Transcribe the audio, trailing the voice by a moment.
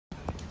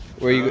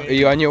Where you? Are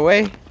you on your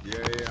way? Yeah,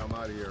 I'm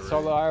out of here.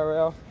 Solo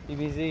IRL,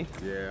 EBZ.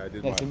 Yeah, I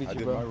did Nice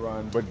my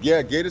run. But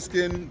yeah, Gator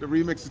Skin, the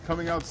remix is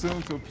coming out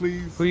soon, so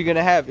please. Who you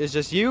gonna have? Is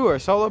just you or a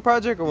solo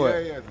project or what?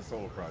 Yeah, it's a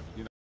solo project.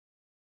 You know.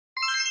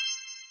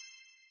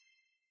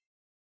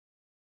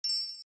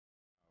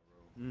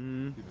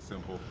 Keep it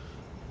simple.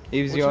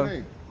 EBZ What's your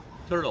name?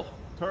 Turtle.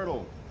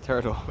 Turtle.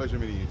 Pleasure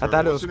meeting you. I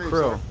thought it was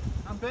Krill.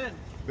 I'm Ben.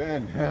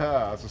 Ben,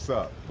 that's what's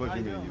up. Pleasure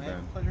meeting you,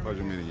 Ben.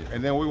 Pleasure meeting you.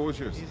 And then what's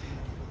yours?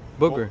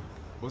 Booger.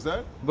 What's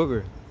that?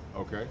 Booger.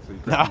 Okay, so you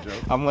Nah, cracked the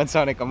joke. I'm one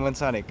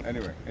Sonic.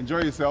 Anyway,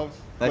 enjoy yourselves.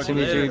 Nice to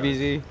meet you,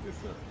 EBZ. Yes,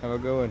 sir. Have a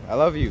good one. I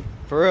love you.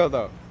 For real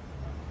though.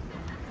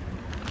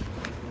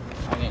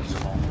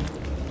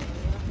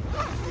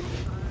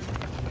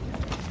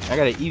 I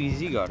got an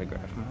EBZ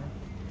autograph, man.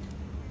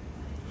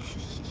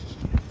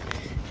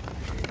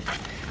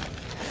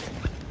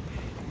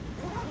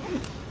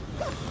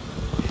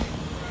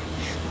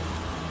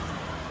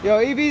 Yo,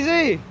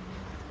 EBZ!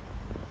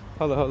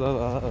 Hold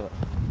on.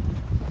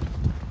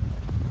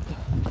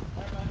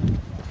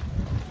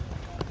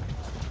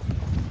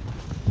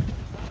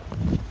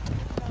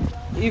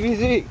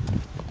 EBZ!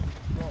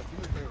 Bro, do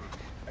me a favor.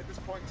 At this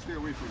point, stay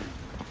away from me.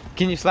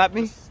 Can you slap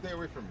me? Just stay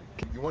away from me.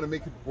 You want to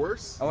make it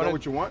worse? Is that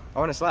what you want? I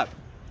want to slap.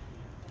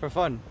 For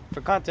fun.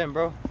 For content,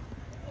 bro.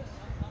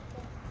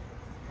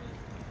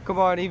 Come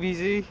on,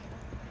 EBZ.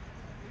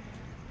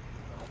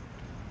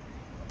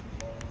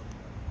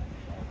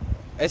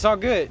 It's all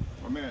good.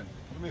 My man,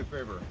 do me a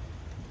favor.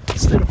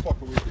 Stay the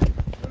fuck away from me.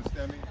 You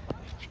understand me?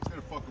 Stay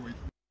the fuck away from me.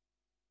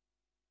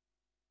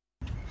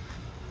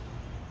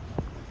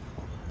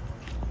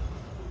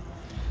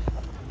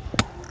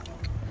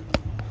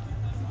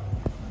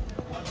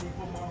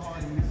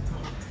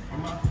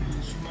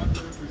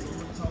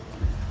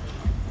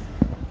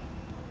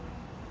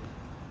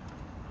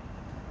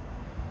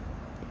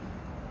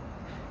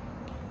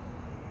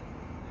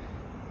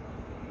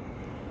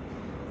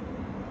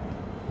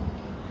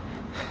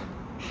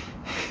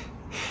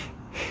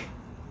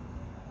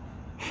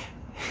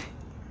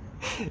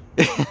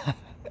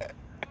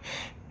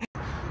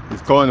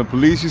 He's calling the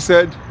police, you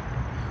said?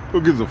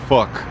 Who gives a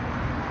fuck?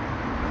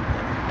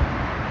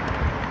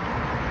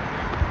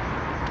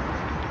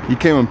 He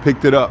came and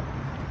picked it up.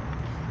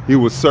 He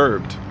was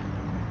served.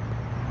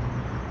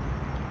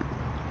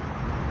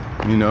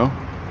 You know?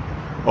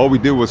 All we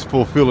did was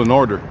fulfill an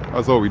order.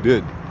 That's all we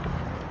did.